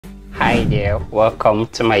Hi there, welcome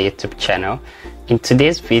to my YouTube channel. In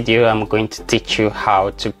today's video, I'm going to teach you how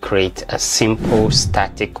to create a simple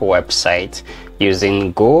static website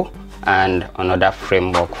using Go and another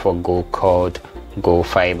framework for Go called Go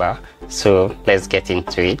Fiber. So let's get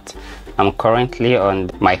into it. I'm currently on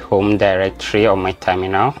my home directory on my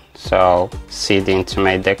terminal, so I'll seed into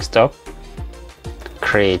my desktop,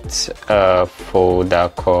 create a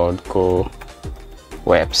folder called Go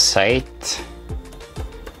Website,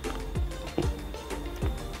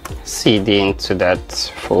 cd into that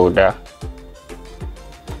folder,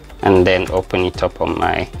 and then open it up on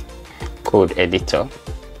my code editor.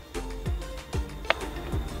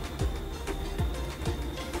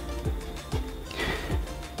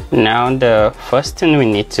 Now the first thing we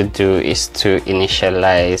need to do is to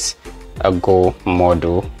initialize a Go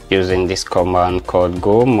module using this command called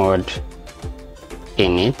go mod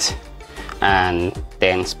init, and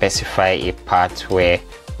then specify a path where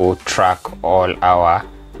we'll track all our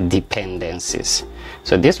dependencies.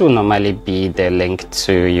 So this will normally be the link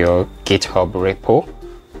to your GitHub repo,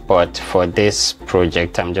 but for this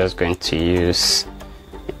project I'm just going to use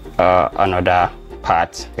another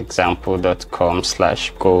path,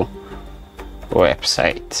 example.com/go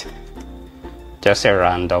website, just a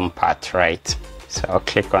random path, right? So I'll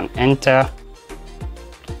click on enter.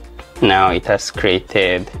 Now it has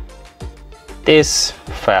created this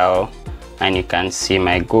file, and you can see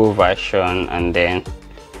my Go version and then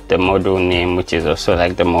the module name, which is also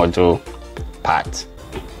like the module path.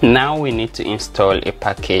 Now we need to install a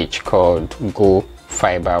package called Go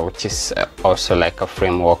Fiber, which is also like a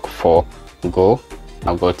framework for Go.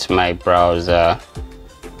 I'll go to my browser,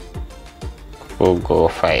 Go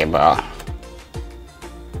Fiber.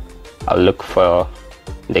 I'll look for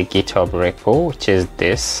the GitHub repo, which is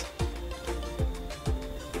this.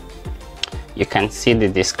 You can see the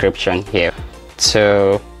description here.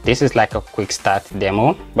 So this is like a quick start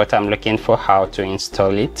demo, but I'm looking for how to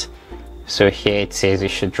install it. So here it says you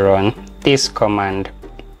should run this command.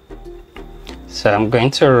 So I'm going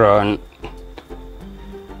to run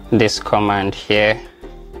this command here.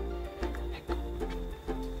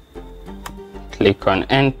 Click on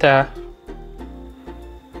enter.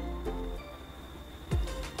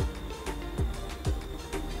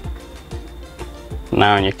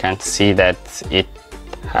 Now you can see that it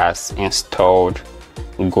has installed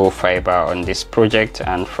Go Fiber on this project,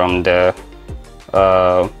 and from the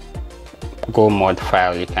Go mod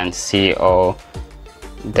file you can see all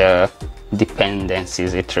the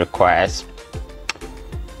dependencies it requires.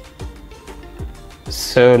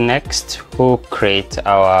 So next we'll create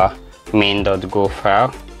our main.go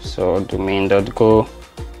file. So do main.go.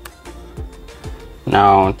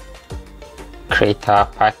 Now create our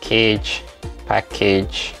package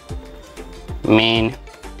main,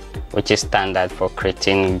 which is standard for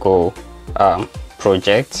creating Go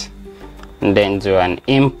projects, and then do an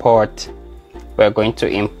import. We're going to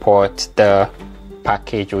import the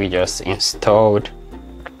package we just installed.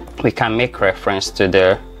 We can make reference to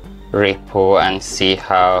the repo and see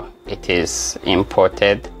how it is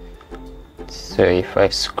imported. So if I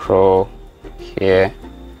scroll here,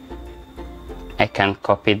 I can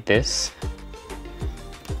copy this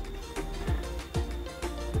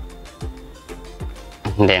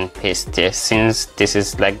and then paste here. Since this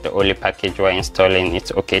is like the only package we're installing,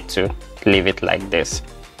 it's okay to leave it like this.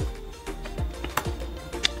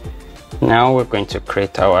 Now we're going to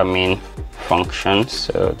create our main function.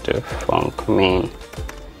 So the func main,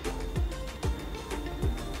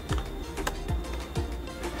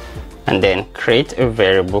 and then create a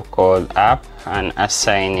variable called app and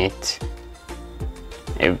assign it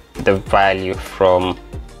the value from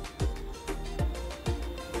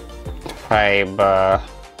fiber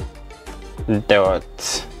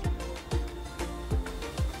dot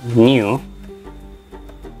new.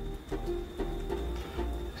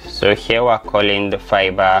 So here we're calling the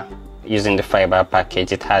fiber using the fiber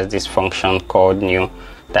package. It has this function called new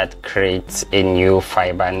that creates a new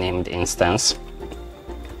fiber named instance.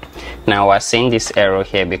 Now we're seeing this error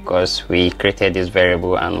here because we created this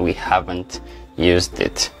variable and we haven't used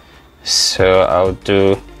it. So I'll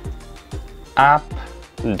do app.static,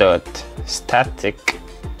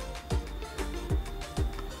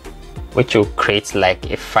 which will create like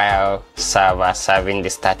a file server serving the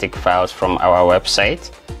static files from our website.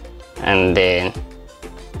 And then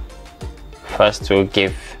first we'll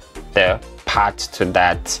give the path to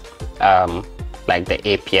that, like the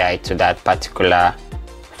API to that particular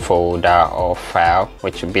folder or file,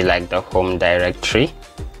 which would be like the home directory,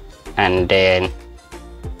 and then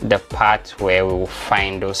the path where we will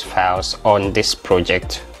find those files on this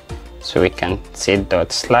project. So we can say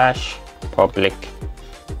 /public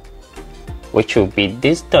which will be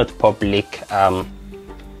this .public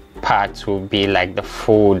part will be like the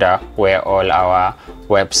folder where all our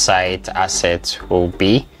website assets will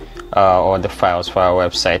be, or the files for our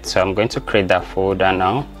website. So I'm going to create that folder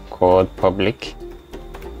now called public,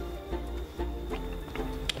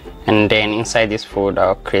 and then inside this folder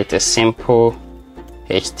I'll create a simple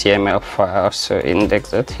HTML file. So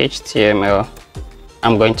index.html,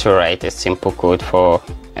 I'm going to write a simple code for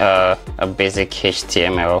a basic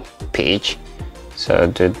HTML page. So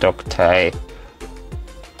do doc type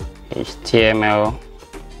HTML,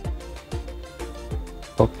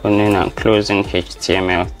 opening and closing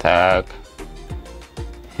HTML tag,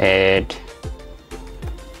 head,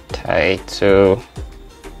 title,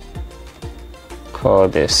 call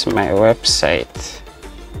this my website,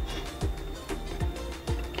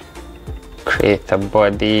 create a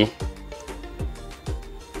body,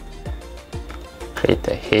 create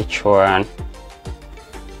a H1,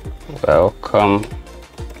 welcome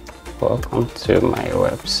to my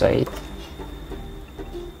website,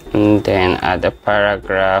 and then add a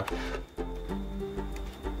paragraph.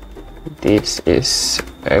 This is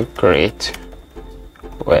a great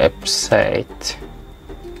website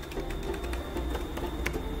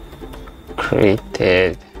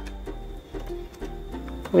created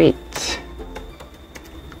with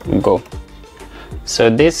Go. So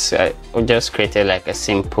this we just created like a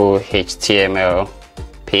simple HTML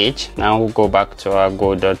page. Now we'll go back to our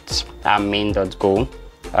main.go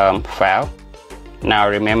file. Now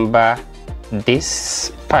remember,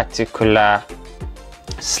 this particular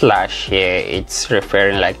slash here, it's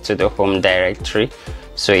referring like to the home directory.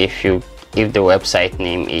 So if the website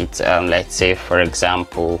name is let's say for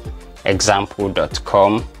example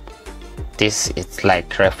example.com, this is like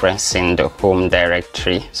referencing the home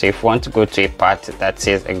directory. So if you want to go to a part that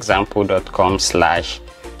says example.com slash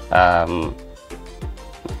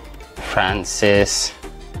Francis,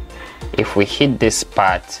 if we hit this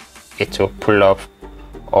part, it will pull up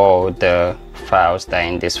all the files that are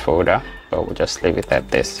in this folder, but we'll just leave it at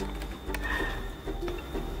this.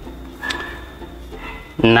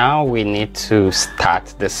 Now we need to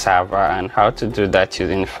start the server, and how to do that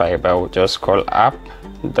using Fiber, we'll just call app.listen,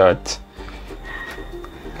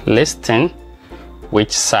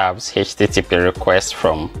 which serves HTTP requests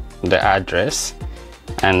from the address,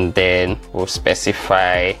 and then we'll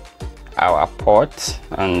specify our port,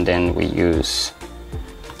 and then we use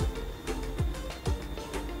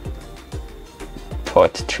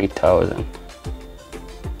port 3000.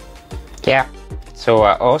 Yeah, so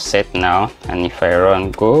we're all set now, and if I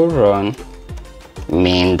run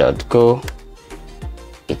main.go,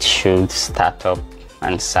 it should start up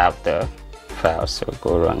and serve the file. So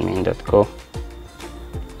go run main.go.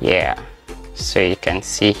 Yeah, so you can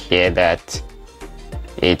see here that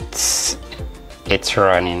it's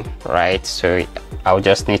running, right? So I'll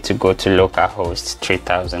just need to go to localhost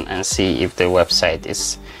 3000 and see if the website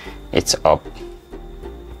it's up.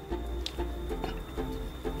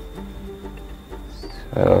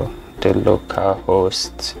 So the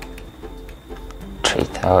localhost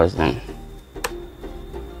 3000.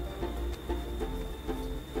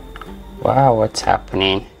 Wow, what's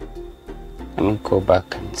happening? Let me go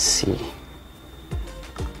back and see.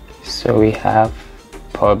 So we have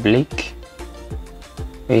public,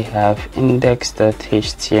 we have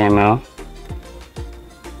index.html,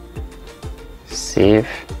 save.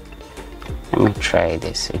 Let me try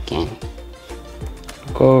this again.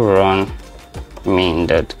 Go run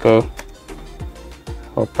main.go.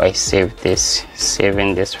 Hope I saved this.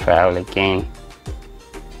 Saving this file again.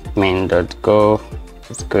 Main.go.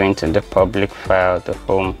 It's going to the public file, the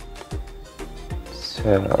home. So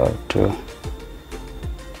I'll do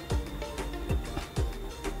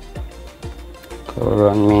go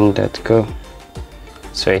run main.go.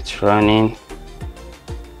 So it's running.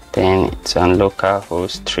 Then it's on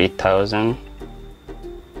localhost 3000.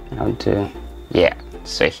 I'll do, yeah.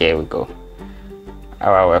 So here we go.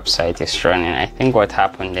 Our website is running. I think what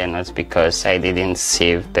happened then was because I didn't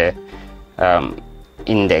save the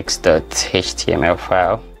index.html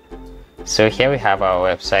file. So here we have our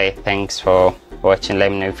website. Thanks for watching.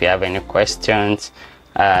 Let me know if you have any questions,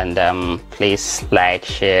 and please like,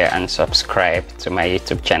 share and subscribe to my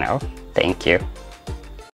YouTube channel. Thank you.